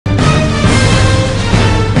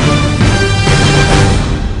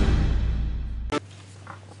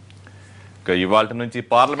ఇవాల్టి నుంచి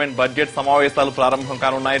parliament budget సమావేశాలు ప్రారంభం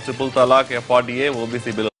కానున్నాయి. ట్రిపుల్ తలాక్, ఎఫ్ఆర్డీఏ,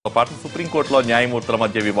 ఓబీసీ బిల్లుతో పాటు సుప్రీంకోర్టులో న్యాయమూర్తుల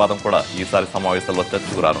మధ్య వివాదం కూడా ఈసారి సమావేశాల్లో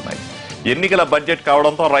చర్చకు రానున్నాయి. ఎన్నికల బడ్జెట్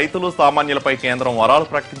కావడంతో రైతులు, సామాన్యులపై కేంద్రం వరాలు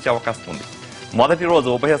ప్రకటించే అవకాశం ఉంది. మొదటి రోజు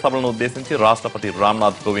ఉభయ సభలను ఉద్దేశించి రాష్ట్రపతి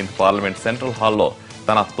రామ్నాథ్ కోవింద్ పార్లమెంట్ సెంట్రల్ హాల్లో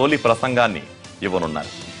తన తొలి ప్రసంగాన్ని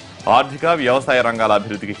ఇవ్వనున్నారు. ఆర్థిక, వ్యవసాయ రంగాల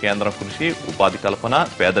అభివృద్ధికి కేంద్రం కృషి, ఉపాధి కల్పన,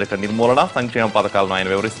 పేదరిక నిర్మూలన, సంక్షేమ పథకాలను ఆయన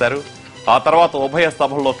వివరిస్తారు. ఆ తర్వాత ఉభయ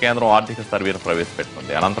సభల్లో కేంద్రం ఆర్థిక సర్వేను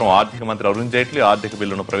ప్రవేశపెడుతుంది. అనంతరం ఆర్థిక మంత్రి అరుణ్ జైట్లీ ఆర్థిక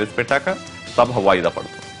బిల్లును ప్రవేశపెట్టాక సభ వాయిదా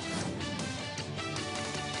పడుతుంది.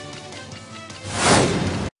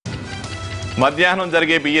 మధ్యాహ్నం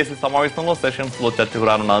జరిగే బీఏసీ సమావేశంలో సెషన్స్ లో చర్చకు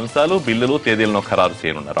రానున్న అంశాలు, బిల్లులు, తేదీలను ఖరారు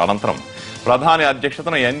చేయనున్నారు. అనంతరం ప్రధాని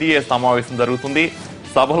అధ్యక్షతన ఎన్డీఏ సమావేశం జరుగుతుంది.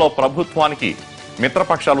 సభలో ప్రభుత్వానికి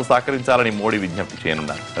మిత్రపక్షాలు సహకరించాలని మోడీ విజ్ఞప్తి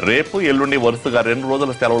చేయనున్నారు. రేపు, ఎల్లుండి వరుసగా 2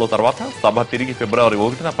 రోజుల సెలవుల తర్వాత సభ తిరిగి ఫిబ్రవరి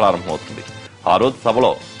 1న ప్రారంభమవుతుంది. ఆ రోజు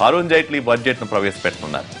సభలో అరుణ్ జైట్లీ బడ్జెట్ ను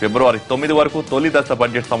ప్రవేశపెట్టనున్నారు. ఫిబ్రవరి 9 వరకు తొలి దశ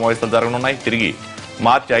బడ్జెట్ సమావేశాలు జరగనున్నాయి. తిరిగి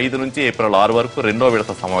మార్చి 5 నుంచి ఏప్రిల్ 6 వరకు రెండో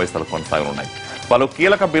విడత సమావేశాలు కొనసాగనున్నాయి. పలు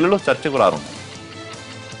కీలక బిల్లులు చర్చకు రానున్నాయి.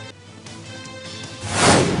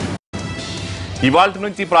 ఇవాల్టి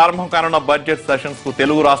నుంచి ప్రారంభం కానున్న బడ్జెట్ సెషన్స్ కు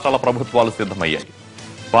తెలుగు రాష్ట్రాల ప్రభుత్వాలు సిద్ధమయ్యాయి.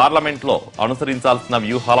 పార్లమెంట్ లో అనుసరించాల్సిన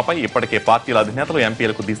వ్యూహాలపై ఇప్పటికే పార్టీల అధినేతలు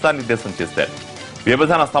ఎంపీలకు దిశానిర్దేశం చేశారు.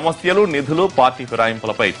 విభజన సమస్యలు, నిధులు, పార్టీ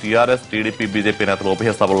ఫిరాయింపులపై టీఆర్ఎస్, టీడీపీ, బీజేపీ నేతలు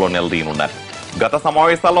ఉభయ సభల్లో నిలదీయనున్నారు. గత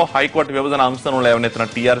సమావేశాల్లో హైకోర్టు విభజన అంశం లేవనెత్తిన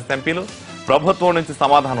టీఆర్ఎస్ ఎంపీలు ప్రభుత్వం నుంచి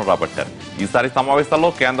సమాధానం రాబట్టారు. ఈసారి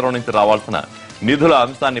సమావేశాల్లో కేంద్రం నుంచి రావాల్సిన నిధుల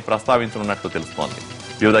అంశాన్ని ప్రస్తావించనున్నట్లు తెలుస్తోంది.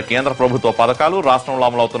 వివిధ కేంద్ర ప్రభుత్వ పథకాలు, రాష్ట్రంలో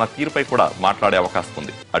అమలవుతున్న తీరుపై కూడా మాట్లాడే అవకాశం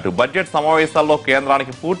ఉంది. అటు బడ్జెట్ సమావేశాల్లో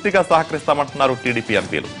కేంద్రానికి పూర్తిగా సహకరిస్తామంటున్నారు టీడీపీ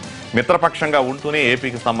ఎంపీలు. మిత్రపక్షంగా ఉంటూనే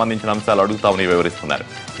ఏపీకి సంబంధించిన అంశాలు అడుగుతామని వివరిస్తున్నారు.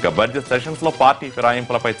 ఇక బడ్జెట్ సెషన్స్ లో పార్టీ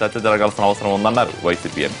ఫిరాయింపులపై చర్చ జరగాల్సిన అవసరం ఉందన్నారు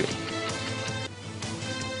వైసీపీ ఎంపీలు.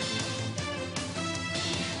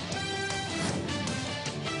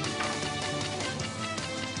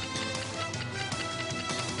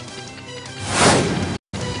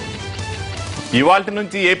 ఇవాల్టి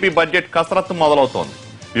నుంచి ఏపీ బడ్జెట్ కసరత్తు మొదలవుతోంది.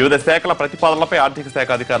 వివిధ శాఖల ప్రతిపాదనలపై ఆర్థిక శాఖ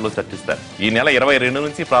అధికారులు చర్చిస్తారు. ఈ నెల 22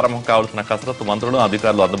 నుంచి ప్రారంభం కావాల్సిన కసరత్తు మంత్రులు,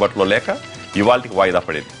 అధికారులు అందుబాటులో లేక ఇవాల్టికి వాయిదా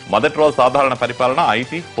పడింది. మొదటి రోజు సాధారణ పరిపాలన,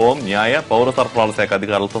 ఐటీ, హోం, న్యాయ, పౌర సరఫరాల శాఖ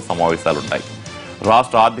అధికారులతో సమావేశాలుంటాయి.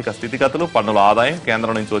 రాష్ట్ర ఆర్థిక స్థితిగతులు, పన్నుల ఆదాయం,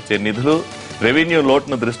 కేంద్రం నుంచి వచ్చే నిధులు, రెవెన్యూ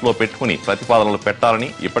లోటును దృష్టిలో పెట్టుకుని ప్రతిపాదనలు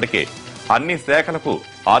పెట్టాలని ఇప్పటికే అన్ని శాఖలకు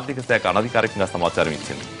ఆర్థిక శాఖ అనధికారికంగా సమాచారం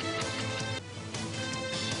ఇచ్చింది.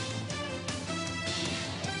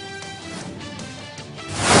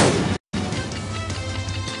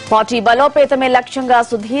 పార్టీ బలోపేతమే లక్ష్యంగా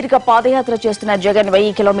సుదీర్ఘ పాదయాత్ర చేస్తున్న జగన్ 1000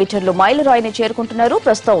 కిలోమీటర్లు మైలురాయిని చేరుకుంటున్నారు.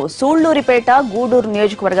 ప్రస్తుతం సూళ్లూరిపేట, గూడూరు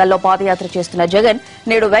నియోజకవర్గాల్లో పాదయాత్ర చేస్తున్న జగన్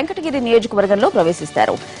నేడు వెంకటగిరి నియోజకవర్గంలో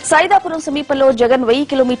ప్రవేశిస్తారు. సైదాపురం సమీపంలో జగన్ 1000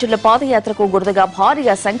 కిలోమీటర్ల పాదయాత్రకు గుర్తుగా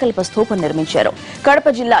భారీగా సంకల్ప స్తూపం నిర్మించారు. కడప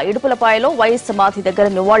జిల్లా ఇడుపులపాయలో వైఎస్ సమాధి దగ్గర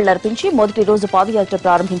నివాళులర్పించి మొదటి రోజు పాదయాత్ర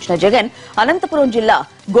ప్రారంభించిన జగన్ అనంతపురం జిల్లా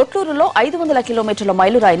గొట్లూరులో 500 కిలోమీటర్ల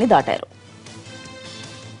మైలురాయిని దాటారు.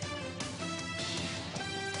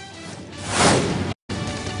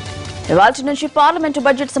 ఇవాల్టి నుంచి పార్లమెంటు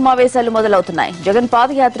బడ్జెట్ సమావేశాలు మొదలవుతున్నాయి. జగన్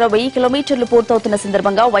పాదయాత్ర 1000 కిలోమీటర్లు పూర్తవుతున్న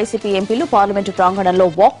సందర్భంగా వైసీపీ ఎంపీలు పార్లమెంటు ప్రాంగణంలో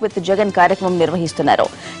వాక్ విత్ జగన్ కార్యక్రమం నిర్వహిస్తున్నారు.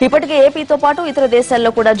 ఇప్పటికే ఏపీతో పాటు ఇతర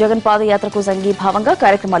దేశాల్లో కూడా జగన్ పాదయాత్రకు సంఘీభావంగా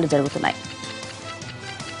కార్యక్రమాలు జరుగుతున్నాయి.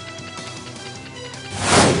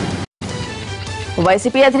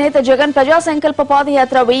 వైసీపీ అధినేత జగన్ ప్రజా సంకల్ప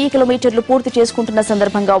పాదయాత్ర 1000 కిలోమీటర్లు పూర్తి చేసుకుంటున్న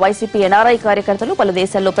సందర్భంగా వైసీపీ ఎన్ఆర్ఐ కార్యకర్తలు పలు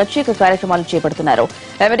దేశాల్లో ప్రత్యేక కార్యక్రమాలు చేపడుతున్నారు.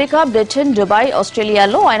 అమెరికా, బ్రిటన్, దుబాయ్,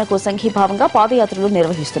 ఆస్ట్రేలియాలో ఆయనకు సంఘీభావంగా పాదయాత్రలు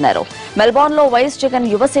నిర్వహిస్తున్నారు. మెల్బోర్న్ లో వైఎస్ జగన్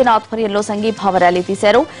యువసేన ఆధ్వర్యంలో సంఘీభావ ర్యాలీ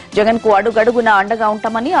తీశారు. జగన్ కు అడుగడుగునా అండగా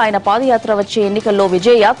ఉంటామని, ఆయన పాదయాత్ర వచ్చే ఎన్నికల్లో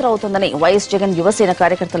విజయ యాత్ర అవుతుందని వైఎస్ జగన్ యువసేన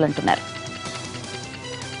కార్యకర్తలు అంటున్నారు.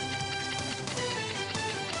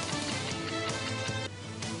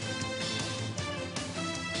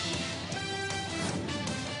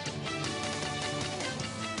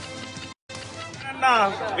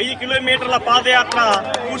 వెయ్యి కిలోమీటర్ల పాదయాత్ర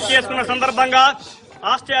పూర్తి చేసుకున్న సందర్భంగా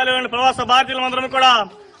ఆస్ట్రేలియాలోని ప్రవాస భారతీయులందరం కూడా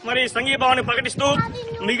మరి సంఘీభావాన్ని ప్రకటిస్తూ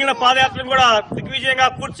మిగిలిన పాదయాత్రను కూడా దిగ్విజయంగా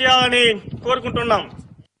పూర్తి చేయాలని కోరుకుంటున్నాం.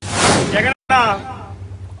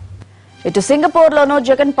 ఇటు సింగపూర్ లోనూ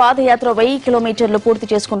జగన్ పాదయాత్ర 1000 కిలోమీటర్లు పూర్తి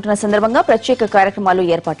చేసుకుంటున్న సందర్భంగా ప్రత్యేక కార్యక్రమాలు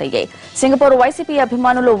ఏర్పాటయ్యాయి. సింగపూర్ వైసీపీ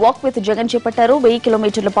అభిమానులు వాక్ విత్ జగన్ చేపట్టారు. 1000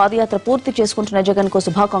 కిలోమీటర్ల పాదయాత్ర పూర్తి చేసుకుంటున్న జగన్ కు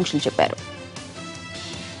శుభాకాంక్షలు చెప్పారు.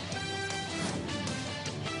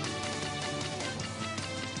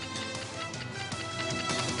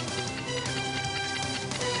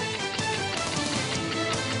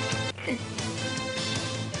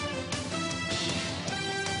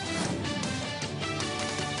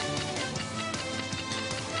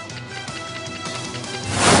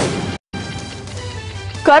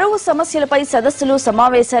 కరువు సమస్యలపై సదస్సులు,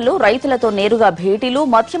 సమావేశాలు, రైతులతో నేరుగా భేటీలు,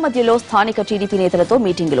 మధ్యలో స్థానిక టీడీపీ నేతలతో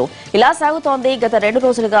మీటింగులు ఇలా సాగుతోంది గత 2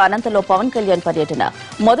 రోజులుగా అనంతలో పవన్ కళ్యాణ్ పర్యటన.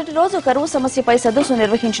 మొదటి రోజు కరువు సమస్యపై సదస్సు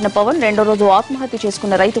నిర్వహించిన పవన్ రెండో రోజు ఆత్మహత్య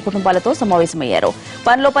చేసుకున్న రైతు కుటుంబాలతో సమావేశమయ్యారు.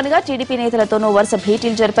 పనిలో పనిగా టీడీపీ నేతలతోనూ వరుస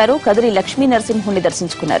భేటీలు జరిపారు. కదిరి లక్ష్మీ నరసింహుణ్ణి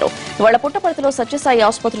దర్శించుకున్నారు. ఇవాళ పుట్టపర్తిలో సత్యసాయి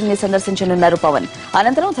ఆసుపత్రిని సందర్శించనున్నారు పవన్.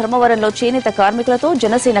 అనంతరం ధర్మవరంలో చేనేత కార్మికులతో,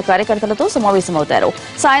 జనసేన కార్యకర్తలతో సమావేశమవుతారు.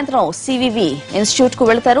 సాయంత్రం సివివి ఇన్స్టిట్యూట్ కు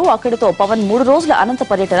వెళతారు. అక్కడితో పవన్ 3 రోజుల అనంత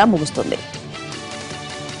పర్యటన ముగుస్తుంది.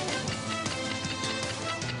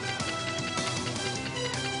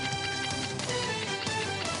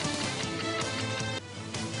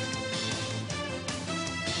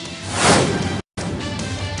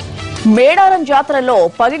 మేడారం జాతరలో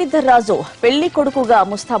పగిడిద్దర్రాజు పెళ్లి కొడుకుగా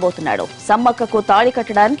ముస్తాబోతున్నాడు. సమ్మక్కకు తాళి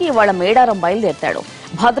కట్టడానికి ఇవాళ మేడారం బయలుదేరతాడు.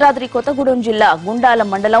 భద్రాద్రి కొత్తగూడెం జిల్లా గుండాల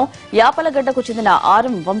మండలం యాపలగడ్డకు చెందిన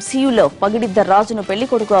ఆరం వంశీయులు పగిడిద్దర్రాజును పెళ్లి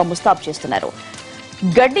కొడుకుగా ముస్తాబు చేస్తున్నారు.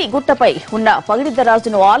 గడ్డి గుట్టపై ఉన్న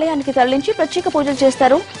పగిడిద్దరాజును ఆలయానికి తరలించి ప్రత్యేక పూజలు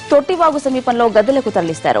చేస్తారు. తొట్టివాగు సమీపంలో గద్దెలకు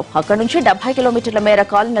తరలిస్తారు. అక్కడి నుంచి 70 కిలోమీటర్ల మేర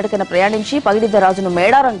కాలినడకన ప్రయాణించి పగిడిద్దరాజును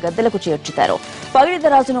మేడారం గద్దెలకు చేర్చుతారు.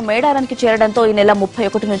 పగిడిద్దరాజును మేడారానికి చేరడంతో ఈ నెల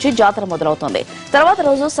 31 నుంచి జాతర మొదలవుతోంది. తర్వాత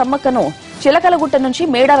రోజు సమ్మక్కను చిలకలగుట్ట నుంచి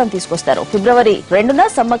మేడారం తీసుకొస్తారు. ఫిబ్రవరి 2న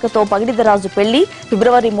సమ్మక్కతో పగిడిద్దరాజు పెళ్లి,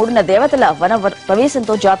 ఫిబ్రవరి 3న దేవతల వన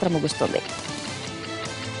ప్రవేశంతో జాతర ముగుస్తుంది.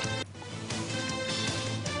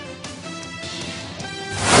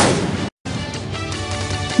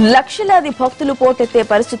 లక్షలాది భక్తులు పోటెత్తే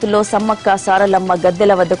పరిస్థితుల్లో సమ్మక్క సారలమ్మ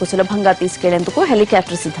గద్దెల వద్దకు సులభంగా తీసుకెళ్లేందుకు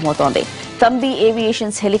హెలికాప్టర్ సిద్దమవుతోంది. తంబి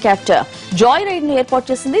ఏవియేషన్స్ హెలికాప్టర్ జాయ్ రైడ్ ను ఏర్పాటు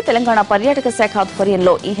చేసింది. తెలంగాణ పర్యాటక శాఖ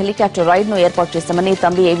ఆధ్వర్యంలో ఈ హెలికాప్టర్ రైడ్ ను ఏర్పాటు చేశామని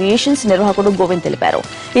తంబి ఏవియేషన్స్ నిర్వాహకుడు గోవింద్ తెలిపారు.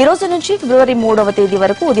 ఈ రోజు నుంచి ఫిబ్రవరి 3వ తేదీ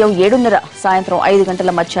వరకు ఉదయం 7:30 సాయంత్రం 5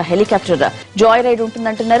 గంటల మధ్య హెలికాప్టర్ జాయ్ రైడ్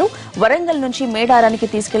ఉంటుందంటున్నారు. వరంగల్ నుంచి మేడారానికి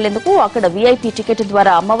తీసుకెళ్లేందుకు అక్కడ వీఐపీ టికెట్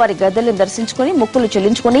ద్వారా అమ్మవారి గద్దెలను దర్శించుకుని మొక్కులు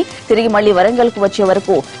చెల్లించుకుని తిరిగి మళ్లీ వరంగల్ కు వచ్చే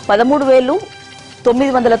వరకు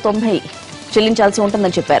 13,990 చెల్లించాల్సి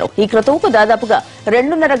ఉంటుందని చెప్పారు. ఈ క్రతువుకు దాదాపుగా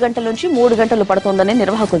 2.5 గంటల నుంచి 3 గంటలు పడుతోందని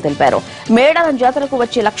నిర్వాహకులు తెలిపారు. మేడారం జాతరకు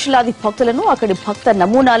వచ్చే లక్షలాది భక్తులను, అక్కడి భక్త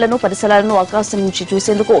నమూనాలను, పరిసరాలను ఆకాశం నుంచి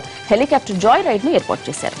చూసేందుకు హెలికాప్టర్ జాయ్ రైడ్ ను ఏర్పాటు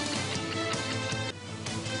చేశారు.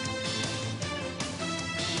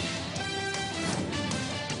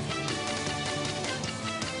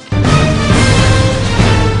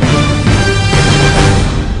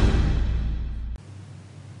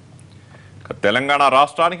 తెలంగాణ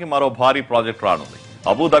రాష్ట్రానికి మరో భారీ ప్రాజెక్టు రానుంది.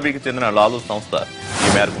 అబుదాబికి చెందిన లాలు సంస్థ ఈ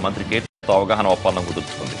మేరకు మంత్రి కేటీఆర్తో అవగాహన ఒప్పందం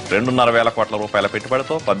కుదుర్చుకుంది. 2,500 కోట్ల రూపాయల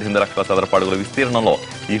పెట్టుబడితో 18 లక్షల చదరపు అడుగుల విస్తీర్ణంలో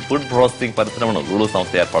ఈ ఫుడ్ ప్రాసెసింగ్ పరిశ్రమను లూలు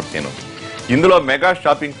సంస్థ ఏర్పాటు చేయనుంది. ఇందులో mega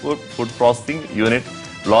shopping, food processing unit,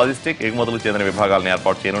 logistic, ఎగుమతులు చెందిన విభాగాలను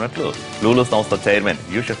ఏర్పాటు చేయనున్నట్లు లూలు సంస్థ చైర్మన్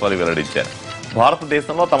యూసుఫ్ అలీ వెల్లడించారు.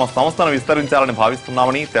 భారతదేశంలో తమ సంస్థను విస్తరించాలని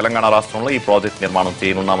భావిస్తున్నామని, తెలంగాణ రాష్ట్రంలో ఈ ప్రాజెక్టు నిర్మాణం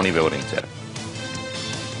చేయనున్నామని వివరించారు.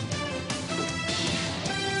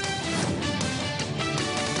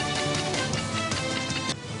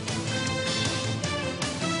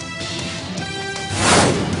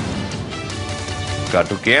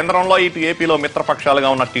 అటు కేంద్రంలో ఇటు ఏపీలో మిత్రపక్షాలుగా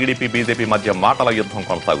ఉన్న టీడీపీ, బీజేపీ మధ్య మాటల యుద్ధం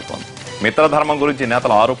కొనసాగుతోంది. మిత్రధర్మం గురించి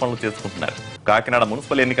నేతలు ఆరోపణలు చేసుకుంటున్నారు. కాకినాడ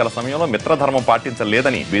మున్సిపల్ ఎన్నికల సమయంలో మిత్రధర్మం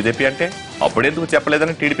పాటించలేదని బీజేపీ అంటే అప్పుడెందుకు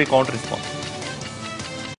చెప్పలేదని టీడీపీ కౌంటర్ ఇస్తోంది.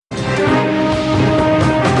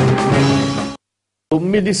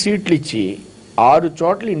 9 సీట్లు ఇచ్చి 6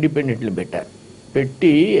 చోట్ల ఇండిపెండెంట్లు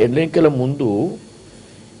పెట్టి ఎన్నికల ముందు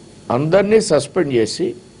అందరినీ సస్పెండ్ చేసి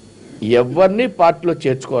ఎవరిని పార్టీలో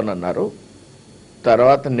చేర్చుకోనన్నారు.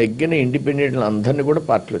 తర్వాత నెగ్గిన ఇండిపెండెంట్లు అందరినీ కూడా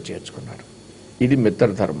పార్టీలో చేర్చుకున్నారు. ఇది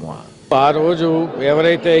మిత్రధర్మమా? ఆ రోజు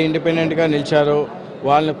ఎవరైతే ఇండిపెండెంట్గా నిలిచారో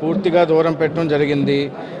వాళ్ళని పూర్తిగా దూరం పెట్టడం జరిగింది.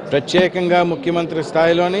 ప్రత్యేకంగా ముఖ్యమంత్రి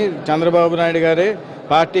స్థాయిలోని చంద్రబాబు నాయుడు గారే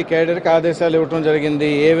పార్టీ కేడర్కి ఆదేశాలు ఇవ్వడం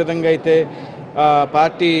జరిగింది. ఏ విధంగా అయితే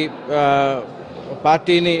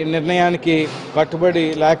పార్టీని నిర్ణయానికి కట్టుబడి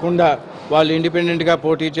లేకుండా వాళ్ళు ఇండిపెండెంట్గా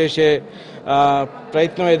పోటీ చేసే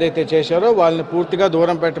ప్రయత్నం ఏదైతే చేశారో వాళ్ళని పూర్తిగా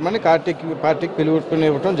దూరం పెట్టమని పార్టీకి పిలుపుని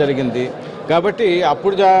ఇవ్వటం జరిగింది. కాబట్టి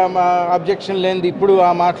అప్పుడు అబ్జెక్షన్ లేనిది ఇప్పుడు ఆ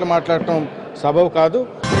మాటలు మాట్లాడటం సబబు కాదు.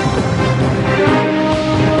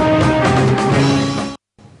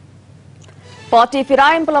 Party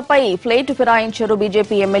ఫిరాయింపులపై flight ఫిరాయించారు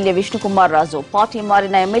BJP MLA Vishnukumar Raju. Party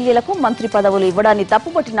మారిన ఎమ్మెల్యేలకు మంత్రి పదవులు ఇవ్వడాన్ని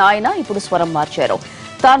తప్పుపట్టిన ఆయన ఇప్పుడు స్వరం మార్చారు.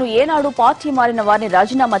 తాను ఏనాడు పార్టీ మారిన వారిని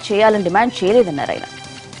రాజీనామా చేయాలని డిమాండ్ చేయలేదన్నారు ఆయన.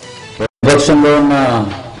 ప్రతిపక్షంలో ఉన్న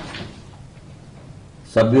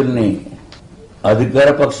సభ్యుల్ని అధికార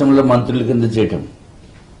పక్షంలో మంత్రుల కింద చేయటం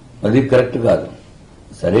అది కరెక్ట్ కాదు.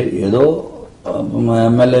 సరే, ఏదో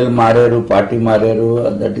ఎమ్మెల్యేలు మారారు, పార్టీ మారారు,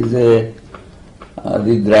 దట్ ఈజ్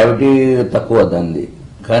అది గ్రావిటీ తక్కువ దాన్ని.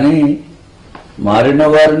 కానీ మారిన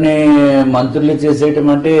వారిని మంత్రులు చేసేయటం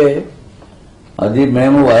అంటే అది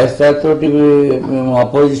మేము వైఎస్ఆర్ తోటి మేము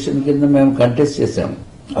అపోజిషన్ కింద మేము కంటెస్ట్ చేశాము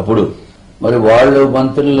అప్పుడు. మరి వాళ్ళు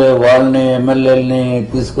మంత్రులు వాళ్ళని ఎమ్మెల్యేలని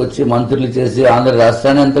తీసుకొచ్చి మంత్రులు చేసి ఆంధ్ర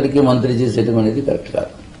రాష్ట్రాన్ని అంతటికీ మంత్రి చేసేయటం అనేది కరెక్ట్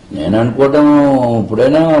కాదు. నేను అనుకోవటం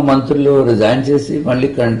ఇప్పుడైనా మంత్రులు రిజైన్ చేసి మళ్ళీ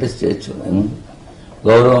కంటెస్ట్ చేయొచ్చు, మేము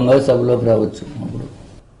గౌరవంగా సభలోకి రావచ్చు. అప్పుడు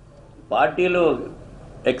పార్టీలు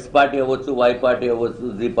ఎక్స్ పార్టీ అవ్వచ్చు, వై పార్టీ అవ్వచ్చు,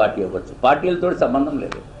 జీ పార్టీ అవ్వచ్చు, పార్టీలతో సంబంధం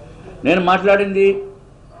లేదు. నేను మాట్లాడింది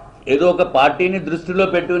ఏదో ఒక పార్టీని దృష్టిలో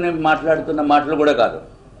పెట్టుకుని మాట్లాడుతున్న మాటలు కూడా కాదు.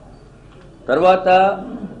 తర్వాత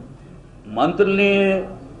మంత్రుల్ని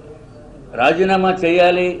రాజీనామా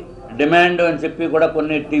చేయాలి డిమాండ్ అని చెప్పి కూడా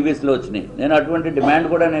కొన్ని టీవీస్లో వచ్చినాయి. నేను అటువంటి డిమాండ్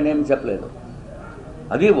కూడా నేనేమి చెప్పలేదు,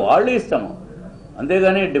 అది వాళ్ళు ఇష్టము.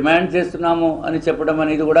 అంతేగాని డిమాండ్ చేస్తున్నాము అని చెప్పడం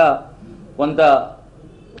అనేది కూడా కొంత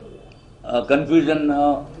కన్ఫ్యూజన్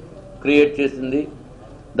క్రియేట్ చేసింది.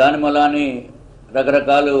 దాని వలని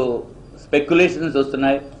రకరకాల స్పెక్యులేషన్స్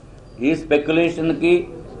వస్తున్నాయి. ఈ స్పెక్యులేషన్కి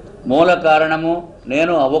మూల కారణము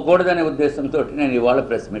నేను అవ్వకూడదనే ఉద్దేశంతో నేను ఇవాళ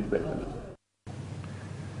ప్రెస్ మీట్ పెడుతున్నాను.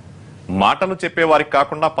 మాటలు చెప్పేవారికి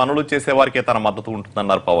కాకుండా పనులు చేసేవారికే తన మద్దతు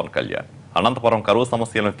ఉంటుందన్నారు పవన్ కళ్యాణ్. అనంతపురం కరువు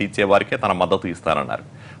సమస్యలను తీర్చేవారికే తన మద్దతు ఇస్తారన్నారు.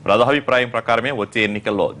 ప్రజాభిప్రాయం ప్రకారమే వచ్చే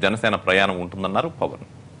ఎన్నికల్లో జనసేన ప్రయాణం ఉంటుందన్నారు పవన్.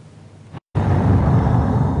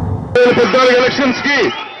 ఎలక్షన్స్ కి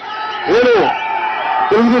నేను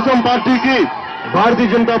తెలుగుదేశం పార్టీకి, భారతీయ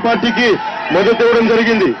జనతా పార్టీకి మద్దతు ఇవ్వడం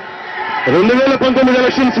జరిగింది. 2019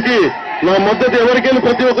 ఎలక్షన్స్ కి నా మద్దతు ఎవరికైనా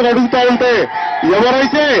ప్రతి ఒక్కరు అడుగుతా ఉంటే,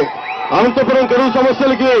 ఎవరైతే అనంతపురం కరువు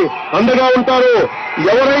సమస్యలకి అండగా ఉంటారో,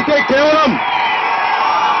 ఎవరైతే కేవలం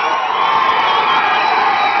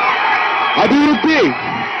అభివృద్ధి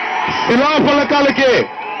శిలాఫలకాలకే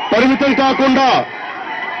పరిమితం కాకుండా,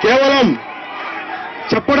 కేవలం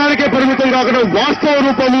చెప్పడానికే పరిమితం కాకుండా వాస్తవ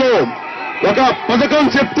రూపంలో ఒక పథకం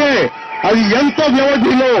చెప్తే అది ఎంత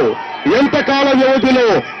వ్యవధిలో, ఎంత కాల వ్యవధిలో,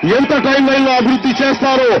 ఎంత టైం లైన్లో అభివృద్ధి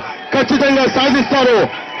చేస్తారో, ఖచ్చితంగా సాధిస్తారో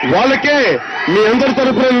వాళ్ళకే మీ అందరి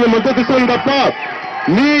తరఫున నేను మద్దతు ఇస్తాను తప్ప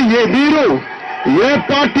మీరు ఏ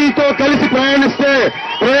పార్టీతో కలిసి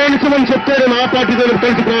ప్రయాణించమని చెప్తే నేను ఆ పార్టీతో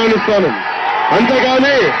కలిసి ప్రయాణిస్తాను.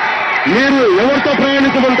 అంతేగాని మీరు ఎవరితో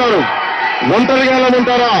ప్రయాణించమంటారు, ఒంటరిగా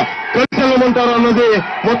వెళ్ళమంటారా, కలిసి వెళ్ళమంటారా అన్నది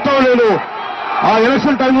మొత్తం నేను ఆ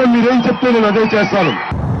ఎలక్షన్ టైంలో మీరేం చెప్తే నేను అదే చేస్తాను.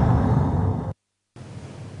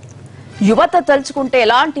 యువత తలుచుకుంటే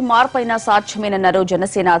ఎలాంటి మార్పైనా సాధ్యమేనన్నారు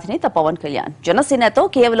జనసేన అధినేత పవన్ కళ్యాణ్. జనసేనతో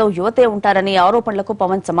కేవలం యువతే ఉంటారని ఆరోపణలకు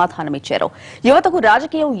పవన్ సమాధానమిచ్చారు. యువతకు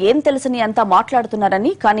రాజకీయం ఏం తెలుసని అంతా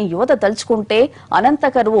మాట్లాడుతున్నారని, కానీ యువత తలుచుకుంటే అనంత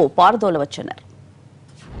కరువు పారదోలవచ్చన్నారు.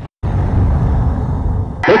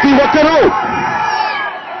 ప్రతి ఒక్కరూ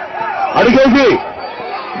అడిగేది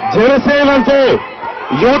జనసేన అంటే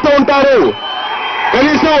యువత ఉంటారు,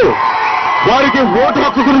 కనీసం వారికి ఓటు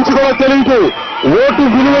హక్కు గురించి కూడా తెలియదు, ఓటు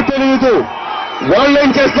విలువ తెలియదు. వాళ్ళేం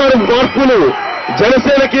చేస్తారు, మార్పులు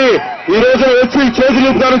జనసేనకి ఈ రోజు వచ్చి చేతులు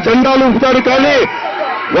ఊపుతారు, జెండాలు ఊపుతారు, కానీ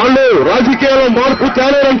వాళ్ళు రాజకీయాల్లో మార్పు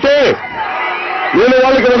తేలేరంటే నేను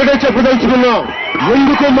వాళ్ళకి ఒకటే చెప్పదలుచుకున్నా,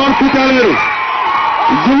 ఎందుకు మార్పు తేలేరు?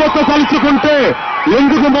 యువత తలుచుకుంటే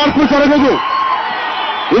ఎందుకు మార్పు జరగదు?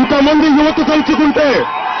 ఇంతమంది యువత తలుచుకుంటే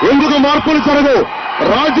ఎందుకు మార్పులు జరగవు?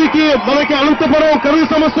 మనకి అనంతపురం కరువు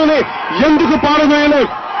సమస్యని ఎందుకు పారదోయలేం,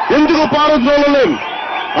 ఎందుకు పారద్రోలలేం?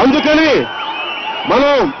 అందుకని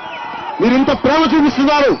మీరు ఇంత ప్రేమ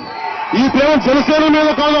చూపిస్తున్నారు. ఈ ప్రేమ జనసేన మీద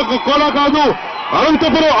కూడా కాదు,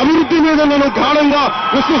 అనంతపురం అభివృద్ధి మీద నేను గాఢంగా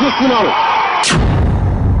విశ్వసిస్తున్నాను.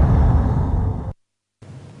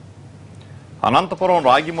 అనంతపురం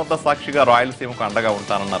రాగి ముద్ద సాక్షిగా రాయలసీమకు అండగా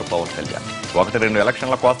ఉంటానన్నారు పవన్ కళ్యాణ్. 1-2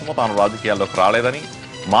 ఎలక్షన్ల కోసము తాను రాజకీయాల్లోకి రాలేదని,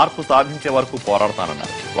 మార్పు సాధించే వరకు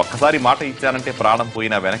పోరాడతానన్నారు. ఒక్కసారి మాట ఇచ్చానంటే ప్రాణం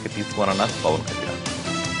పోయినా వెనక్కి తీసుకోనన్నారు పవన్ కళ్యాణ్.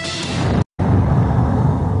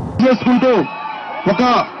 చేసుకుంటూ ఒక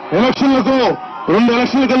ఎలక్షన్లకు 2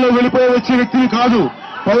 ఎలక్షన్ల కన్నా వెళ్ళిపోయి వచ్చే వ్యక్తిని కాదు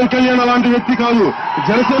పవన్ కళ్యాణ్. అలాంటి వ్యక్తి కాదు,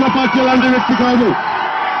 జనసేన పార్టీ అలాంటి వ్యక్తి కాదు.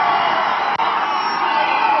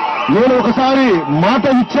 నేను ఒకసారి మాట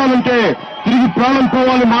ఇచ్చానంటే తిరిగి ప్రాణం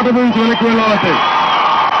పోవాలి, మాట గురించి వెనక్కి వెళ్ళాలంటే.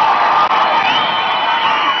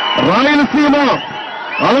 రాయలసీమ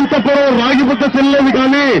అనంతపురం రాగి ముద్ద తినలేదు,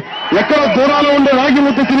 కానీ ఎక్కడ దూరాలు ఉండే రాగి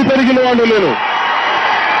ముద్ద తిని పెరిగిన వాడు నేను.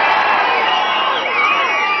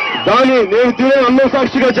 నేను తినే అన్నం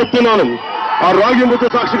సాక్షిగా చెప్తున్నాను, ఆ రాగి ముద్ద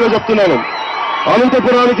సాక్షిగా చెప్తున్నాను.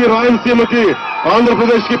 అనంతపురానికి, రాయలసీమకి,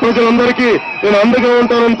 ఆంధ్రప్రదేశ్ కి ప్రజలందరికీ నేను అండగా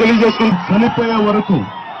ఉంటానని తెలియజేసుకుని చనిపోయే వరకు,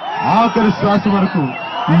 ఆఖరి శ్వాస వరకు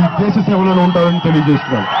ఈ దేశ సేవలో ఉంటానని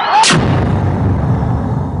తెలియజేస్తున్నాను.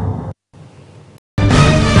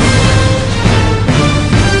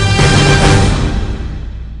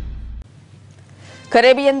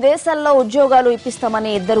 కరేబియన్ దేశాల్లో ఉద్యోగాలు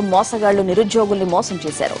ఇప్పిస్తామని ఇద్దరు మోసగాళ్లు నిరుద్యోగుల్ని మోసం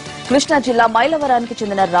చేశారు. కృష్ణా జిల్లా మైలవరానికి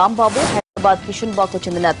చెందిన రాంబాబు, హైదరాబాద్ కిషన్బాగ్ కు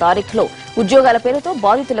చెందిన తారిఖ్ లో ఉద్యోగాల పేరుతో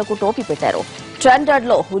బాధితులకు టోపీ పెట్టారు. స్టాండర్డ్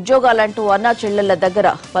లో ఉద్యోగాలంటూ అన్నా చెల్లెళ్ల దగ్గర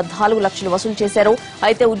 14 లక్షలు వసూలు చేశారు.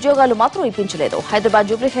 అయితే ఉద్యోగాలు మాత్రం ఇప్పించలేదు. Hyderabad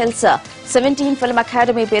Jubilee hills 17 film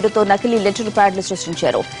academy పేరుతో నకిలీ లెటర్ ప్యాడ్లు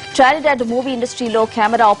సృష్టించారు. ట్రానిడాడ్ మూవీ ఇండస్ట్రీలో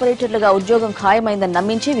కెమెరా ఆపరేటర్లుగా ఉద్యోగం ఖాయమైందని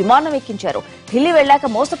నమ్మించి విమానం ఎక్కించారు. ఢిల్లీ వెళ్లాక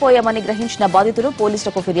మోసపోయామని గ్రహించిన బాధితులు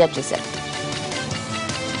పోలీసులకు ఫిర్యాదు చేశారు.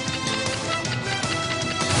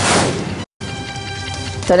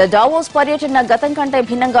 తన డావోస్ పర్యటన గతం కంటే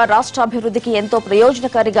భిన్నంగా రాష్ట్రాభివృద్ధికి ఎంతో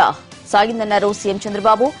ప్రయోజనకారిగా సాగిందన్నారు CM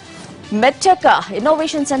Chandrababu. MedTech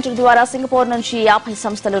innovation centre ద్వారా సింగపూర్ నుంచి 50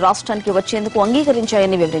 సంస్థలు రాష్ట్రానికి వచ్చేందుకు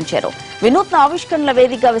అంగీకరించాయని వివరించారు. వినూత్న ఆవిష్కరణల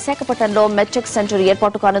వేదికగా విశాఖపట్నంలో మెట్టెక్ సెంటర్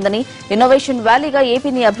ఏర్పాటు కానుందని, ఇన్నోవేషన్ వ్యాలీగా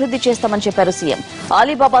ఏపీని అభివృద్ది చేస్తామని చెప్పారు సీఎం.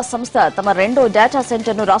 అలీబాబా సంస్థ తమ 2వ డేటా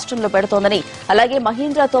సెంటర్ను రాష్ట్రంలో పెడుతోందని, అలాగే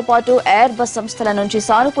మహీంద్రాతో పాటు ఎయిర్ బస్ సంస్థల నుంచి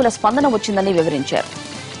సానుకూల స్పందన వచ్చిందని వివరించారు.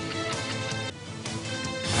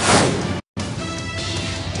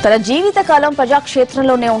 తన జీవితకాలం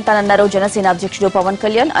ప్రజాక్షేత్రంలోనే ఉంటానన్నారు జనసేన అధ్యక్షుడు పవన్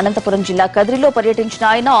కళ్యాణ్. అనంతపురం జిల్లా కదిరిలో పర్యటించిన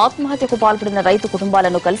ఆయన ఆత్మహత్యకు పాల్పడిన రైతు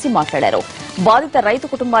కుటుంబాలను కలిసి మాట్లాడారు. బాధిత రైతు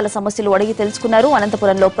కుటుంబాల సమస్యలు అడిగి తెలుసుకున్నారు.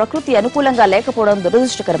 అనంతపురంలో ప్రకృతి అనుకూలంగా లేకపోవడం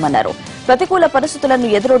దురదృష్టకరమన్నారు. ప్రతికూల పరిస్థితులను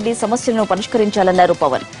ఎదురొడ్డి సమస్యలను పరిష్కరించాలన్నారు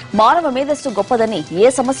పవన్. మానవ మేధస్సు గొప్పదని, ఏ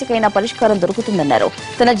సమస్యకైనా పరిష్కారం దొరుకుతుందన్నారు.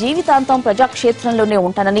 తన జీవితాంతం ప్రజాక్షేత్రంలోనే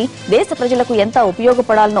ఉంటానని, దేశ ప్రజలకు ఎంత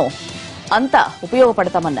ఉపయోగపడాలనో అంత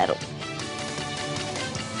ఉపయోగపడతామన్నారు.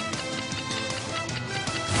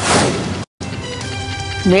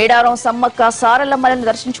 మేడారం సమ్మక్క సారలమ్మలను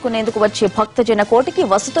దర్శించుకునేందుకు వచ్చే భక్తజన కోటికి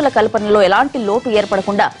వసతుల కల్పనలో ఎలాంటి లోటు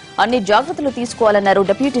ఏర్పడకుండా అన్ని జాగ్రత్తలు తీసుకోవాలన్నారు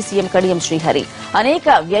డిప్యూటీ సీఎం కడియం శ్రీహరి. అనేక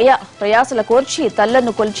వ్యయ ప్రయాసల కోర్చి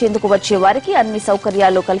తల్లను కొలిచేందుకు వచ్చే వారికి అన్ని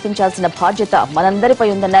సౌకర్యాలు కల్పించాల్సిన బాధ్యత మనందరిపై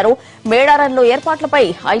ఉందన్నారు. మేడారంలో ఏర్పాట్లపై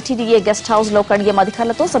ఐటీడీఏ గెస్ట్ హౌస్ లో కడియం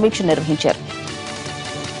అధికారులతో సమీక్ష నిర్వహించారు.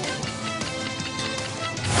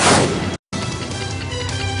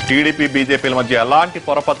 టీడీపీ బీజేపీల మధ్య ఎలాంటి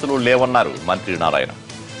పొరపత్తులు లేవన్నారు మంత్రి నారాయణ.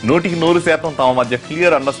 100% తమ మధ్య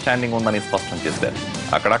క్లియర్ అండర్స్టాండింగ్ ఉందని స్పష్టం చేశారు.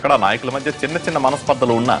 అక్కడక్కడ నాయకుల మధ్య చిన్న చిన్న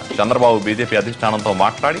మనస్పర్ధలు ఉన్నా చంద్రబాబు బీజేపీ అధిష్టానంతో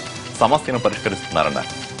మాట్లాడి సమస్యను పరిష్కరిస్తున్నారన్నారు.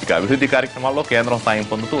 ఇక అభివృద్ధి కార్యక్రమాల్లో కేంద్రం సాయం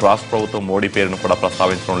పొందుతూ రాష్ట్ర ప్రభుత్వం మోడీ పేరును కూడా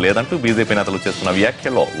ప్రస్తావించడం లేదంటూ బీజేపీ నేతలు చేస్తున్న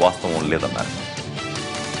వ్యాఖ్యల్లో వాస్తవం లేదన్నారు.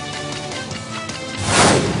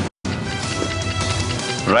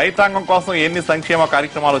 రైతాంగం కోసం ఎన్ని సంక్షేమ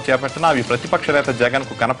కార్యక్రమాలు చేపట్టినా అవి ప్రతిపక్ష నేత జగన్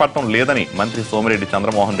కు కనపడటం లేదని మంత్రి సోమిరెడ్డి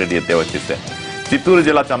చంద్రమోహన్ రెడ్డి ఎద్దేవా చేశారు. చిత్తూరు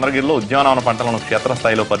జిల్లా చంద్రగిరిలో ఉద్యానవన పంటలను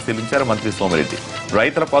క్షేత్రస్థాయిలో పరిశీలించారు మంత్రి సోమిరెడ్డి.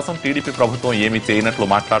 రైతుల కోసం టీడీపీ ప్రభుత్వం ఏమీ చేయనట్లు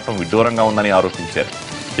మాట్లాడటం విడ్డూరంగా ఉందని ఆరోపించారు.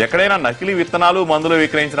 ఎక్కడైనా నకిలీ విత్తనాలు, మందులు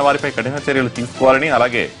విక్రయించిన వారిపై కఠిన చర్యలు తీసుకోవాలని,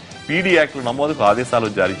 అలాగే పీడీ యాక్టుల నమోదుకు ఆదేశాలు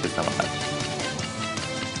జారీ చేశామన్నారు.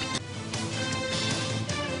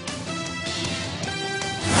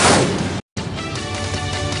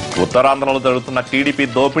 ఉత్తరాంధ్రలో జరుగుతున్న టీడీపీ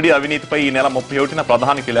దోపిడీ, అవినీతిపై ఈ నెల 31న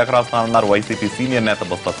ప్రధానికి లేఖ రాస్తానన్నారు వైసీపీ సీనియర్ నేత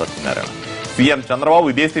బొత్స సత్యనారాయణ. సీఎం చంద్రబాబు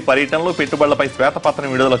విదేశీ పర్యటనలు, పెట్టుబడులపై శ్వేతపత్రం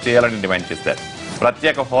విడుదల చేయాలని డిమాండ్ చేశారు.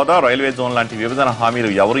 ప్రత్యేక హోదా, రైల్వే జోన్ లాంటి విభజన హామీలు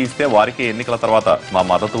ఎవరు ఇస్తే వారికే ఎన్నికల తర్వాత మా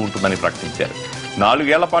మద్దతు ఉంటుందని ప్రకటించారు.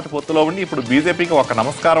 4 ఏళ్ల పాటు పొత్తులో ఉండి ఇప్పుడు బీజేపీకి ఒక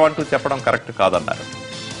నమస్కారం అంటూ చెప్పడం కరెక్ట్ కాదన్నారు.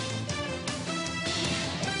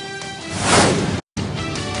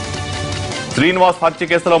 శ్రీనివాస్ హత్య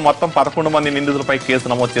కేసులో మొత్తం 11 మంది నిందితులపై కేసు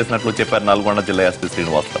నమోదు చేసినట్లు చెప్పారు నల్గొండ జిల్లా ఎస్పీ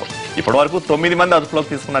శ్రీనివాసరావు. ఇప్పటి వరకు 9 మంది అదుపులోకి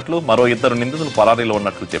తీసుకున్నట్లు, మరో 2 నిందితులు పరారీలో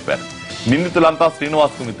ఉన్నట్లు చెప్పారు. నిందితులంతా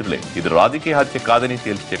శ్రీనివాస్ కు మిత్రులే, ఇది రాజకీయ హత్య కాదని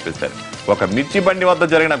తేల్చి చెప్పేశారు. ఒక మిర్చి బండి వద్ద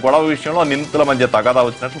జరిగిన గొడవ విషయంలో నిందితుల మధ్య తగాదా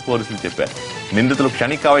వచ్చినట్లు పోలీసులు చెప్పారు. నిందితులు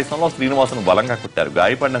క్షణికావేశంలో శ్రీనివాసును బలంగా కొట్టారు.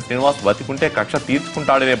 గాయపడిన శ్రీనివాస్ బతికుంటే కక్ష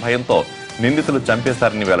తీర్చుకుంటాడనే భయంతో నిందితులు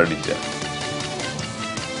చంపేశారని వెల్లడించారు.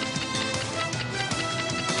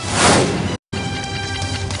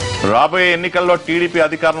 రాబోయే ఎన్నికల్లో టీడీపీ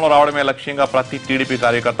అధికారంలో రావడమే లక్ష్యంగా ప్రతి టీడీపీ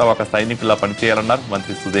కార్యకర్త ఒక సైనికుల్లా పనిచేయాలన్నారు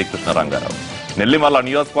మంత్రి సుజయ్ కృష్ణ రంగారావు. నెల్లిమల్ల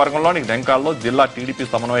నియోజకవర్గంలోని వెంకాల్లో జిల్లా టీడీపీ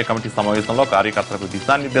సమన్వయ కమిటీ సమావేశంలో కార్యకర్తలకు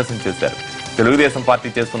దిశానిర్దేశం చేశారు. తెలుగుదేశం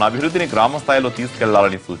పార్టీ చేస్తున్న అభివృద్ధిని గ్రామ స్థాయిలో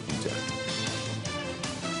తీసుకెళ్లాలని సూచించారు.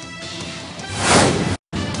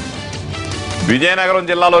 విజయనగరం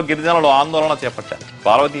జిల్లాలో గిరిజనులు ఆందోళన చేపట్టారు.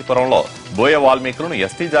 పార్వతీపురంలో బోయ వాల్మీకులను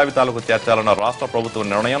ఎస్టీ జాబితాలకు చేర్చాలన్న రాష్ట్ర ప్రభుత్వ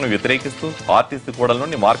నిర్ణయాన్ని వ్యతిరేకిస్తూ ఆర్టీసీ కూడల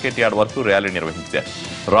నుండి మార్కెట్ యార్డ్ వరకు ర్యాలీ నిర్వహించారు.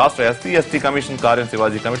 రాష్ట్ర ఎస్సీ కమిషన్ కార్యం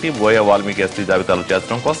శివాజీ కమిటీ బోయ వాల్మీకి ఎస్టీ జాబితాలు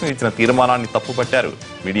చేర్చడం కోసం ఇచ్చిన తీర్మానాన్ని తప్పుపట్టారు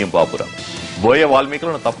మీడియం బాబురావు. బోయ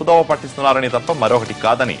వాల్మీకులను తప్పుదోవ పట్టిస్తున్నారని తప్ప మరొకటి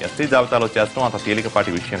కాదని, ఎస్టీ జాబితాలో చేర్చడం అంత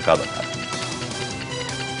తేలికపాటి విషయం కాదన్నారు.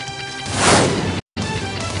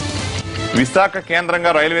 విశాఖ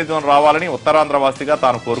కేంద్రంగా రైల్వే జోన్ రావాలని ఉత్తరాంధ్ర వాసిగా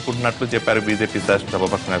తాను కోరుకుంటున్నట్లు చెప్పారు బీజేపీ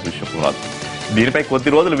శాసనసభాపక్ష నేత విష్ణుకుమార్. దీనిపై కొద్ది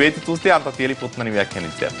రోజులు వేచి చూస్తే అంత తేలిపోతుందని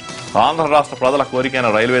వ్యాఖ్యానించారు. ఆంధ్ర రాష్ట్ర ప్రజల కోరికైన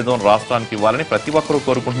రైల్వే జోన్ రాష్ట్రానికి ఇవ్వాలని ప్రతి ఒక్కరూ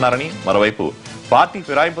కోరుకుంటున్నారని, మరోవైపు పార్టీ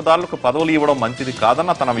ఫిరాయింపుదారులకు పదవులు ఇవ్వడం మంచిది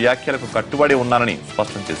కాదన్న తన వ్యాఖ్యలకు కట్టుబడి ఉన్నానని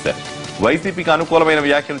స్పష్టం చేశారు. వైసీపీకి అనుకూలమైన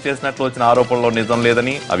వ్యాఖ్యలు చేసినట్లు వచ్చిన ఆరోపణలో నిజం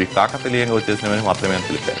లేదని, అవి కాకతీయంగా వచ్చేసినవని మాత్రమే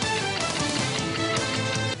తెలిపారు.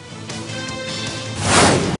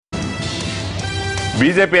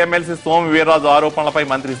 బీజేపీ ఎమ్మెల్సీ సోము వీర్రాజు ఆరోపణలపై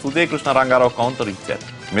మంత్రి సుజయ్ కృష్ణ రంగారావు కౌంటర్ ఇచ్చారు.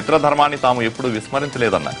 మిత్రధర్మాన్ని తాము ఎప్పుడూ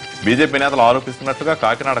విస్మరించలేదన్నారు. బీజేపీ నేతలు ఆరోపిస్తున్నట్టుగా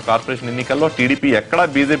కాకినాడ కార్పొరేషన్ ఎన్నికల్లో టీడీపీ ఎక్కడా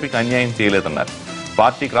బీజేపీకి అన్యాయం చేయలేదన్నారు.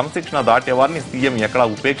 పార్టీ క్రమశిక్షణ దాటే వారిని సీఎం ఎక్కడా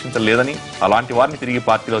ఉపేక్షించలేదని, అలాంటి వారిని తిరిగి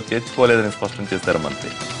పార్టీలో చేర్చుకోలేదని స్పష్టం చేశారు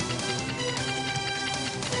మంత్రి.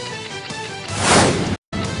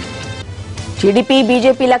 టీడీపీ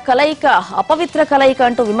బీజేపీల కలయిక అపవిత్ర కలయిక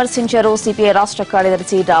అంటూ విమర్శించారు సిపిఐ రాష్ట్ర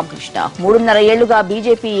కార్యదర్శి రామకృష్ణ. 3.5 ఏళ్లుగా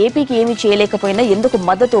బీజేపీ ఏపీకి ఏమీ చేయలేకపోయినా ఎందుకు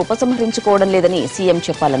మద్దతు ఉపసంహరించుకోవడం లేదని సీఎం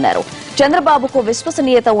చెప్పాలన్నారు. చంద్రబాబుకు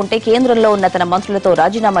విశ్వసనీయత ఉంటే కేంద్రంలో ఉన్న తన మంత్రులతో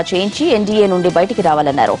రాజీనామా చేయించి ఎన్డీఏ నుండి బయటికి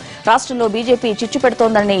రావాలన్నారు. రాష్ట్రంలో బీజేపీ చిచ్చు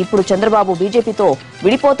పెడుతోందని, ఇప్పుడు చంద్రబాబు బీజేపీతో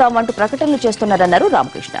విడిపోతామంటూ ప్రకటనలు చేస్తున్నారన్నారు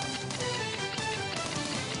రామకృష్ణ.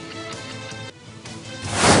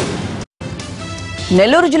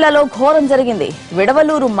 నెల్లూరు జిల్లాలో ఘోరం జరిగింది.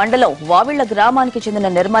 విడవలూరు మండలం వావిళ్ల గ్రామానికి చెందిన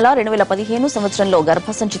నిర్మల 2015 సంవత్సరంలో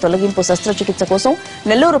గర్భసంచి తొలగింపు శస్త్రచికిత్స కోసం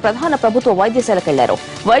నెల్లూరు ప్రధాన ప్రభుత్వ వైద్యశాలకెళ్లారు.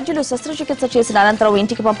 వైద్యులు శస్త్రచికిత్స చేసిన అనంతరం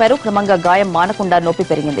ఇంటికి పంపారు. క్రమంగా గాయం మానకుండా నొప్పి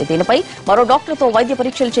పెరిగింది. దీనిపై మరో డాక్టర్తో వైద్య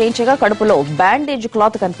పరీక్షలు చేయించగా కడుపులో బ్యాండేజ్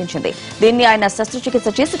క్లాత్ కనిపించింది. దీన్ని ఆయన శస్త్రచికిత్స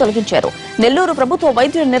చేసి తొలగించారు. నెల్లూరు ప్రభుత్వ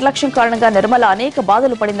వైద్యుల నిర్లక్ష్యం కారణంగా నిర్మల అనేక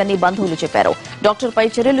బాధలు పడిందని బంధువులు చెప్పారు. డాక్టర్పై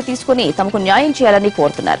చర్యలు తీసుకుని తమకు న్యాయం చేయాలని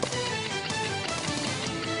కోరుతున్నారు.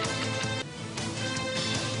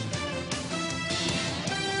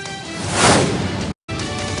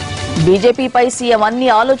 బీజేపీపై సీఎం అన్ని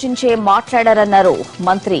ఆలోచించే మాట్లాడారన్నారు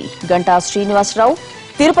మంత్రి గంటా శ్రీనివాసరావు.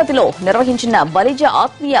 తిరుపతిలో నిర్వహించిన బలిజ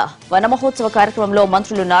ఆత్మీయ వనమహోత్సవ కార్యక్రమంలో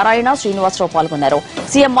మంత్రులు నారాయణ, శ్రీనివాసరావు పాల్గొన్నారు.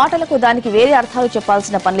 సీఎం మాటలకు దానికి వేరే అర్థాలు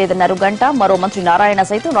చెప్పాల్సిన పనిలేదన్నారు గంటా. మరో మంత్రి నారాయణ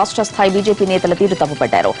సైతం రాష్ట్ర స్థాయి బీజేపీ నేతల తీరు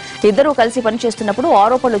తప్పుపట్టారు. ఇద్దరూ కలిసి పనిచేస్తున్నప్పుడు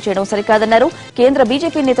ఆరోపణలు చేయడం సరికాదన్నారు. కేంద్ర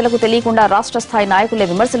బీజేపీ నేతలకు తెలియకుండా రాష్ట్ర స్థాయి నాయకులే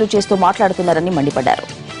విమర్శలు చేస్తూ మాట్లాడుతున్నారని మండిపడ్డారు.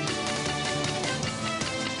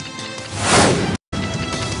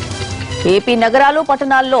 ఏపీ నగరాలు,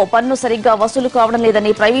 పట్టణాల్లో పన్ను సరిగ్గా వసూలు కావడం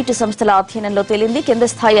లేదని ప్రైవేటు సంస్థల అధ్యయనంలో తేలింది. కింద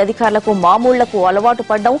స్థాయి అధికారులకు మామూళ్లకు అలవాటు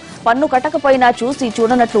పడ్డం, పన్ను కట్టకపోయినా చూసి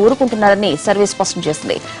చూడనట్లు ఊరుకుంటున్నారని సర్వే స్పష్టం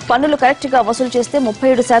చేసింది. పన్నులు కరెక్ట్ గా వసూలు చేస్తే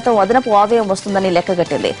 37% అదనపు ఆదాయం వస్తుందని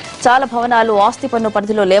లెక్కగట్టింది. చాలా భవనాలు ఆస్తి పన్ను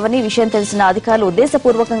పరిధిలో లేవని విషయం తెలిసిన అధికారులు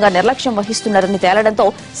ఉద్దేశపూర్వకంగా నిర్లక్ష్యం వహిస్తున్నారని తేలడంతో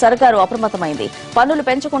సర్కారు అప్రమత్తమైంది. పన్నులు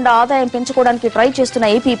పెంచకుండా ఆదాయం పెంచుకోవడానికి ట్రై చేస్తున్న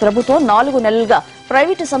ఏపీ ప్రభుత్వం 4 నెలలుగా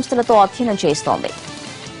ప్రైవేటు సంస్థలతో అధ్యయనం చేస్తోంది.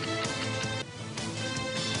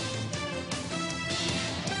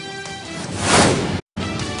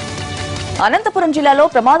 అనంతపురం జిల్లాలో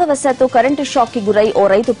ప్రమాదవశాత్తు కరెంటు షాక్ కి గురై ఓ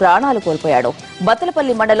రైతు ప్రాణాలు కోల్పోయాడు.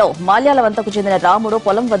 బత్తలపల్లి మండలం మాల్యాలవంతకు చెందిన రాముడు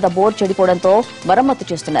పొలం వద్ద బోర్ చెడిపోవడంతో మరమ్మతు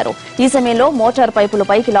చేస్తున్నారు. ఈ సమయంలో మోటార్ పైపులు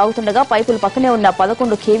పైకి లాగుతుండగా పైపులు పక్కనే ఉన్న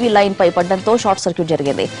 11 kV లైన్ పై పడ్డంతో షార్ట్ సర్క్యూట్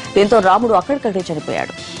జరిగింది. దీంతో రాముడు అక్కడికక్కడే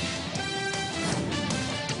చనిపోయాడు.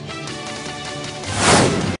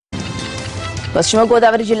 పశ్చిమ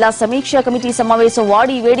గోదావరి జిల్లా సమీక్ష కమిటీ సమావేశం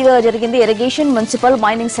వాడి వేడిగా జరిగింది. ఇరిగేషన్, మున్సిపల్,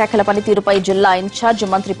 మైనింగ్ శాఖల పనితీరుపై జిల్లా ఇన్ఛార్జ్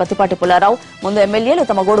మంత్రి పత్తిపాటి పుల్లారావు ముందు ఎమ్మెల్యేలు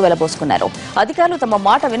తమ గోడు వెలబోసుకున్నారు. అధికారులు తమ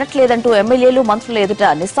మాట వినట్లేదంటూ ఎమ్మెల్యేలు, మంత్రుల ఎదుట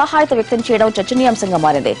నిస్సహాయత వ్యక్తం చేయడం చర్చనీయాంశంగా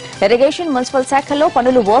మారింది. ఇరిగేషన్, మున్సిపల్ శాఖల్లో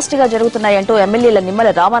పనులు వర్స్ట్ గా జరుగుతున్నాయంటూ ఎమ్మెల్యేల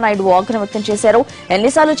నిమ్మల రామానాయుడు ఆగ్రహం వ్యక్తం చేశారు.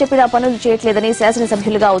 ఎన్నిసార్లు చెప్పినా పనులు చేయట్లేదని,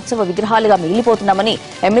 శాసనసభ్యులుగా ఉత్సవ విగ్రహాలుగా మిగిలిపోతున్నామని,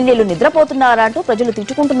 ఎమ్మెల్యేలు నిద్రపోతున్నారా అంటూ ప్రజలు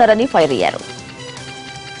తిట్టుకుంటున్నారని ఫైర్ అయ్యారు.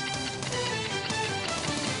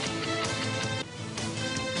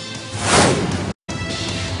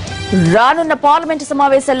 రానున్న పార్లమెంటు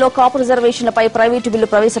సమావేశాల్లో కాపు రిజర్వేషన్లపై private bill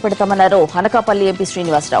ప్రవేశపెడతామన్నారు Anakapalli MP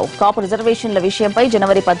Srinivasarao. కాపు రిజర్వేషన్ల విషయంపై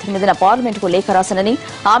జనవరి 18న పార్లమెంటుకు లేఖ రాశానని,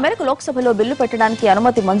 ఆ మేరకు లోక్సభలో బిల్లు పెట్టడానికి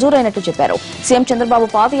అనుమతి మంజూరైనట్టు చెప్పారు. సీఎం చంద్రబాబు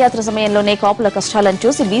పాదయాత్ర సమయంలోనే కాపుల కష్టాలను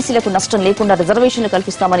చూసి బీసీలకు నష్టం లేకుండా రిజర్వేషన్లు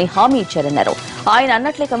కల్పిస్తామని హామీ ఇచ్చారన్నారు. ఆయన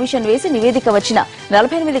అన్నట్లే కమిషన్ వేసి నివేదిక వచ్చిన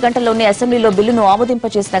 48 గంటల్లోనే అసెంబ్లీలో బిల్లును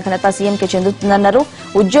ఆమోదింపచేసిన ఘనత సీఎంకే చెందుతుందన్నారు.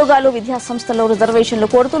 ఉద్యోగాలు, విద్యాసంస్థల్లో రిజర్వేషన్లు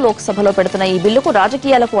కోరుతూ లోక్సభలో పెడుతున్న ఈ బిల్లుకు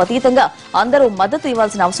రాజకీయాలకు అతీతంగా అందరూ మద్దతు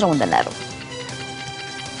ఇవ్వాల్సిన అవసరం ఉందన్నారు.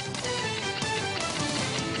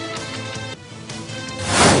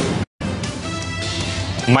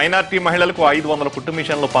 మైనార్టీ మహిళలకు 500 కుట్టు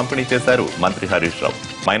మిషన్లు పంపిణీ చేశారు మంత్రి హరీష్ రావు.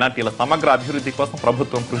 మైనార్టీల సమగ్ర అభివృద్ధి కోసం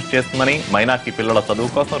ప్రభుత్వం కృషి చేస్తుందని, మైనార్టీ పిల్లల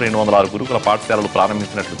చదువు కోసం 206 గురుకుల పాఠశాలలు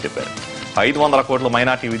ప్రారంభించినట్లు చెప్పారు. 500 కోట్ల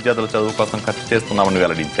మైనార్టీ విద్యార్థుల చదువు కోసం ఖర్చు చేస్తున్నామని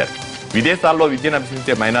వెల్లడించారు. విదేశాల్లో విద్యను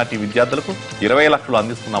అభ్యసించే మైనార్టీ విద్యార్థులకు 20 లక్షలు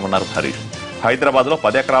అందిస్తున్నామన్నారు హరీష్. హైదరాబాద్ లో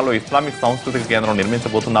 10 ఎకరాల్లో ఇస్లామిక్ సాంస్కృతిక కేంద్రం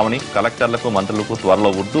నిర్మించబోతున్నామని, కలెక్టర్లకు మంత్రులకు త్వరలో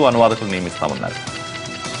ఉర్దూ అనువాదకులు నియమిస్తామన్నారు.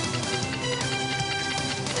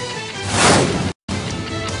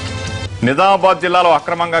 నిజామాబాద్ జిల్లాలో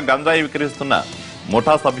అక్రమంగా గంజాయి విక్రయిస్తున్న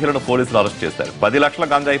ముఠా సభ్యులను పోలీసులు అరెస్ట్ చేశారు. 10 లక్షల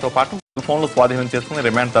గంజాయితో పాటు ఫోన్లు స్వాధీనం చేసుకుని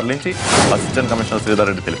రిమాండ్ తరలించి అసిస్టెంట్ కమిషనర్ శ్రీధర్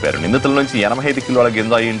రెడ్డి తెలిపారు. నిందితుల నుంచి 85 కిలోల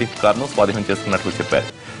గంజాయి ఇండిక్ కారును స్వాధీనం చేసుకున్నట్లు చెప్పారు.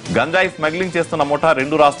 గంజాయి స్మగ్లింగ్ చేస్తున్న ముఠా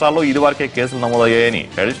 2 రాష్ట్రాల్లో ఇదివరకే కేసులు నమోదయ్యాయని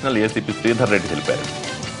అడిషనల్ ఏసీపీ శ్రీధర్ రెడ్డి తెలిపారు.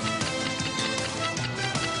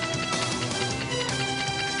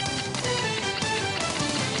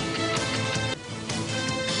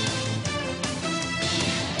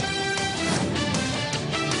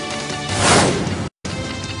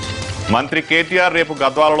 మంత్రి కేటీఆర్ రేపు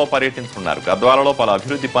గద్వాలలో పర్యటించనున్నారు. గద్వాలలో పలు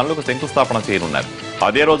అభివృద్ధి పనులకు శంకుస్థాపన చేయనున్నారు.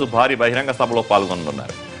 అదే రోజు భారీ బహిరంగ సభలో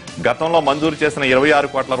పాల్గొననున్నారు. గతంలో మంజూరు చేసిన 26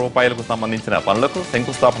 కోట్ల రూపాయలకు సంబంధించిన పనులకు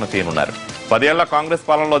శంకుస్థాపన చేయనున్నారు. 10 ఏళ్ల కాంగ్రెస్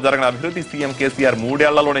పాలనలో జరిగిన అభివృద్ధి సీఎం కేసీఆర్ 3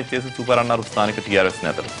 ఏళ్లలోనే చేసి చూపారన్నారు స్థానిక టీఆర్ఎస్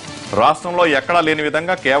నేతలు. రాష్ట్రంలో ఎక్కడా లేని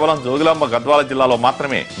విధంగా కేవలం జోగులాంబ గద్వాల జిల్లాలో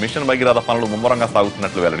మాత్రమే మిషన్ భగీరథ పనులు ముమ్మరంగా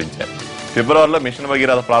సాగుతున్నట్లు వెల్లడించారు. ఫిబ్రవరిలో మిషన్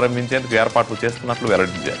భగీరథ ప్రారంభించేందుకు ఏర్పాట్లు చేస్తున్నట్లు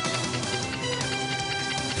వెల్లడించారు.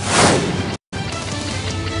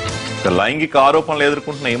 లైంగిక ఆరోపణలు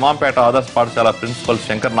ఎదుర్కొంటున్న ఇమాంపేట ఆదర్శ పాఠశాల ప్రిన్సిపల్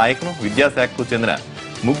శంకర్ నాయక్ను విద్యాశాఖకు చెందిన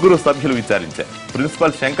 3 సభ్యులు విచారించారు.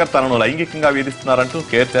 ప్రిన్సిపల్ శంకర్ తనను లైంగికంగా వేధిస్తున్నారంటూ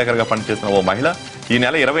కేర్ టేకర్ గా పనిచేసిన ఓ మహిళ ఈ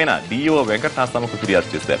నెల 20న డీఈఓ వెంకటనాథమ్మకు ఫిర్యాదు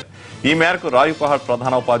చేశారు. ఈ మేరకు రాయుపహాడ్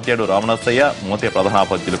ప్రధానోపాధ్యాయుడు రామనర్సయ్య, మోతే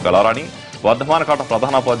ప్రధానోపాధ్యాయులు కళారాణి, వర్ధమానకోట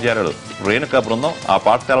ప్రధానోపాధ్యాయుడు రేణుకా బృందం ఆ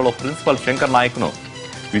పాఠశాలలో ప్రిన్సిపల్ శంకర్ నాయక్ను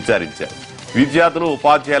విచారించారు. విద్యార్థులు,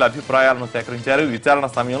 ఉపాధ్యాయుల అభిప్రాయాలను సేకరించారు. విచారణ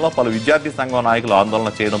సమయంలో పలు విద్యార్థి సంఘం నాయకులు ఆందోళన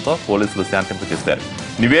చేయడంతో పోలీసులు శాంతింపజేశారు.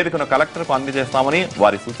 నివేదికను కలెక్టర్కు అందజేస్తామని,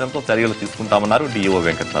 వారి సూచనతో చర్యలు తీసుకుంటామన్నారు డీఈఓ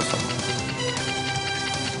వెంకటనాథం.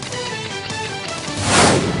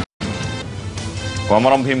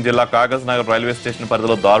 కొమరం భీం జిల్లా కాగజ్ నగర్ రైల్వే స్టేషన్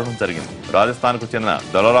పరిధిలో దారుణం జరిగింది. రాజస్థాన్ కు చెందిన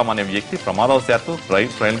దళరాం అనే వ్యక్తి ప్రమాదవశాత్తు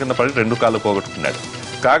రైలు కింద పడి 2 కాళ్లు పోగొట్టుకున్నాడు.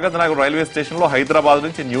 కాగజ్ నగర్ రైల్వే స్టేషన్ లో హైదరాబాద్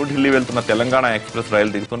నుంచి న్యూఢిల్లీ వెళ్తున్న తెలంగాణ ఎక్స్ప్రెస్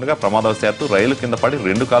రైలు దిగుతుండగా ప్రమాదవశాత్తు రైలు కింద పడి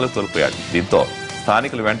 2 కాళ్లు కోల్పోయాడు. దీంతో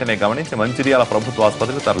స్థానికులు వెంటనే గమనించి మంచిర్యాల ప్రభుత్వ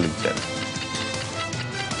ఆసుపత్రికి తరలించారు.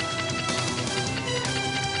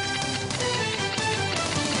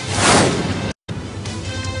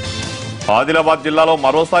 ఆదిలాబాద్ జిల్లాలో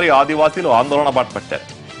మరోసారి ఆదివాసీలు ఆందోళన బాటపట్టారు.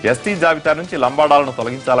 ఎస్టీ జాబితా నుంచి లంబాడాలను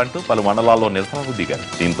తొలగించాలంటూ పలు మండలాల్లో నిరసనకు దిగారు.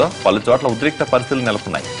 దీంతో పలు చోట్ల ఉద్రిక్త పరిస్థితులు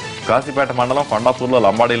నెలకొన్నాయి. కాశీపేట మండలం కొండాపూర్లో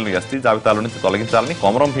లంబాడీలను ఎస్టీ జాబితాల నుంచి తొలగించాలని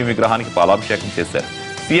కొమరం భీం విగ్రహానికి పాలాభిషేకం చేశారు.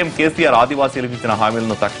 సీఎం కేసీఆర్ ఆదివాసీలకు ఇచ్చిన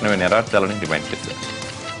హామీలను తక్షణమే నెరవేర్చాలని డిమాండ్ చేశారు.